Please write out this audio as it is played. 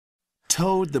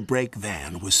Toad the brake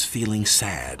van was feeling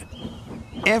sad.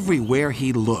 Everywhere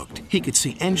he looked, he could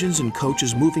see engines and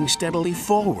coaches moving steadily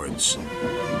forwards.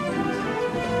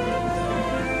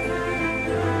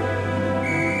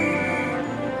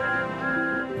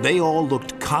 They all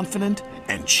looked confident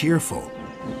and cheerful.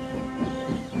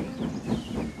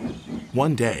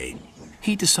 One day,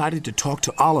 he decided to talk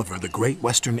to Oliver, the Great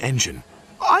Western Engine.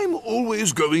 I'm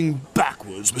always going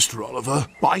backwards, Mr. Oliver.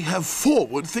 I have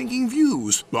forward-thinking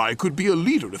views. I could be a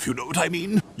leader, if you know what I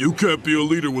mean. You can't be a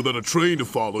leader without a train to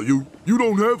follow. You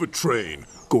don't have a train,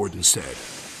 Gordon said.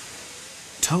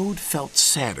 Toad felt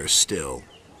sadder still.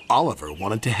 Oliver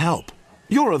wanted to help.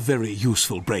 You're a very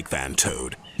useful brake van,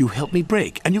 Toad. You help me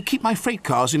brake, and you keep my freight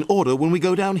cars in order when we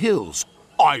go down hills.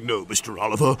 I know, Mr.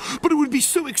 Oliver, but it would be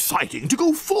so exciting to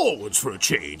go forwards for a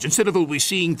change instead of always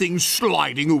seeing things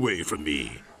sliding away from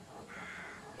me.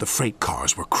 The freight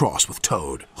cars were cross with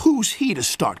Toad. Who's he to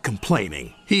start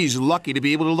complaining? He's lucky to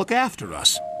be able to look after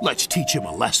us. Let's teach him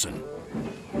a lesson.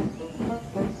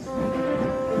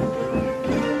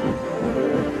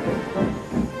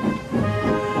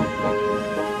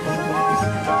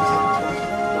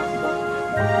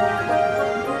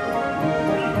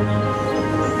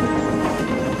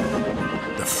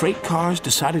 The freight cars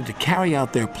decided to carry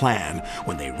out their plan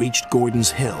when they reached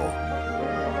Gordon's Hill.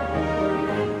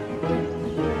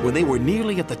 When they were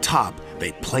nearly at the top,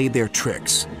 they played their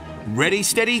tricks. Ready,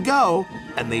 steady, go!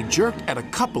 And they jerked at a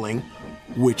coupling,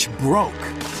 which broke.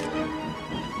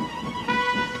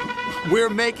 We're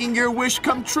making your wish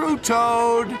come true,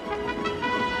 Toad!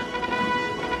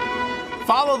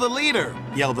 Follow the leader,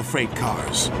 yelled the freight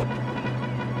cars.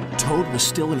 Toad was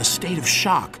still in a state of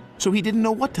shock, so he didn't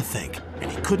know what to think,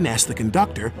 and he couldn't ask the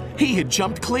conductor. He had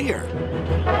jumped clear.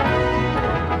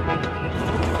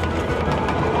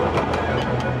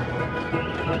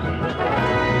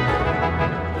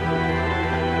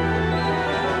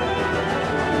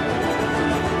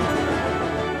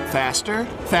 Faster,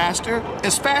 faster,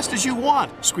 as fast as you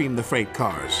want, screamed the freight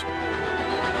cars.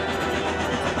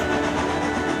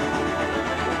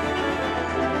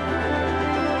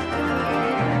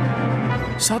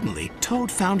 Suddenly,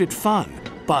 Toad found it fun,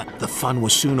 but the fun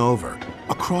was soon over.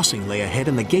 A crossing lay ahead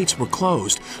and the gates were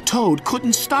closed. Toad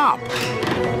couldn't stop.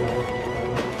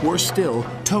 Worse still,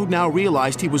 Toad now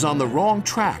realized he was on the wrong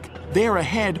track. There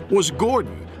ahead was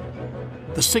Gordon.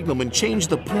 The signalman changed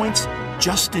the points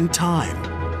just in time.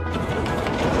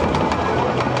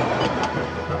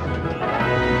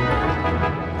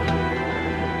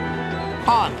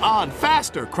 On,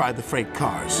 faster, cried the freight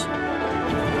cars.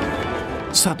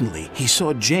 Suddenly, he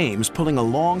saw James pulling a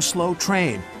long, slow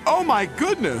train. Oh my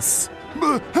goodness!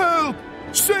 Help!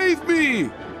 Save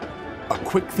me! A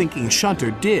quick-thinking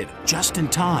shunter did, just in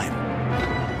time.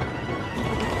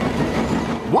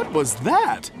 What was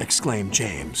that? Exclaimed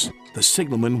James. The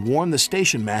signalman warned the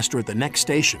station master at the next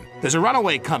station. There's a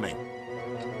runaway coming.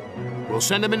 We'll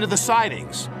send him into the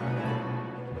sidings.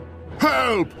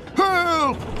 Help!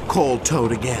 Help! Called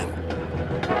Toad again.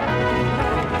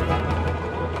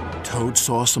 Toad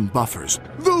saw some buffers.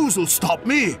 Those'll stop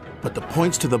me! But the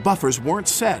points to the buffers weren't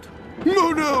set.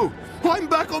 No! I'm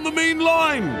back on the main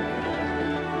line!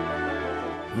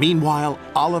 Meanwhile,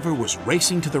 Oliver was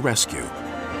racing to the rescue.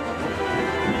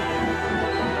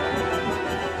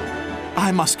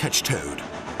 I must catch Toad.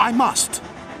 I must!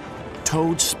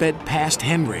 Toad sped past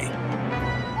Henry.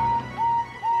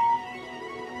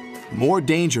 More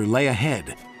danger lay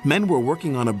ahead. Men were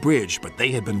working on a bridge, but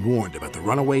they had been warned about the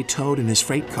runaway Toad and his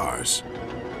freight cars.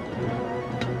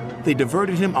 They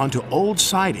diverted him onto old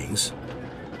sidings,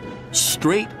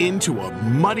 straight into a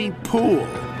muddy pool.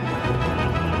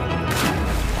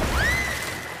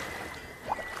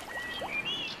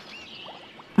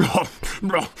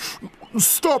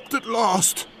 Stopped at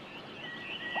last.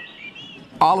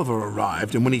 Oliver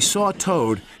arrived, and when he saw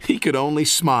Toad, he could only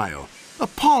smile. A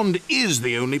pond is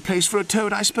the only place for a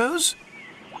toad, I suppose.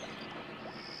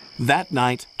 That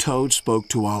night, Toad spoke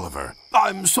to Oliver.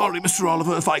 I'm sorry, Mr.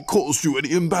 Oliver, if I caused you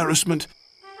any embarrassment.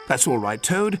 That's all right,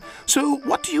 Toad. So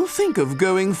what do you think of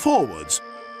going forwards?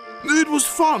 It was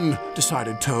fun,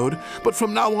 decided Toad, but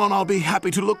from now on I'll be happy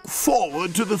to look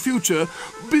forward to the future,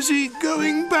 busy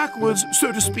going backwards,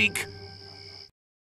 so to speak.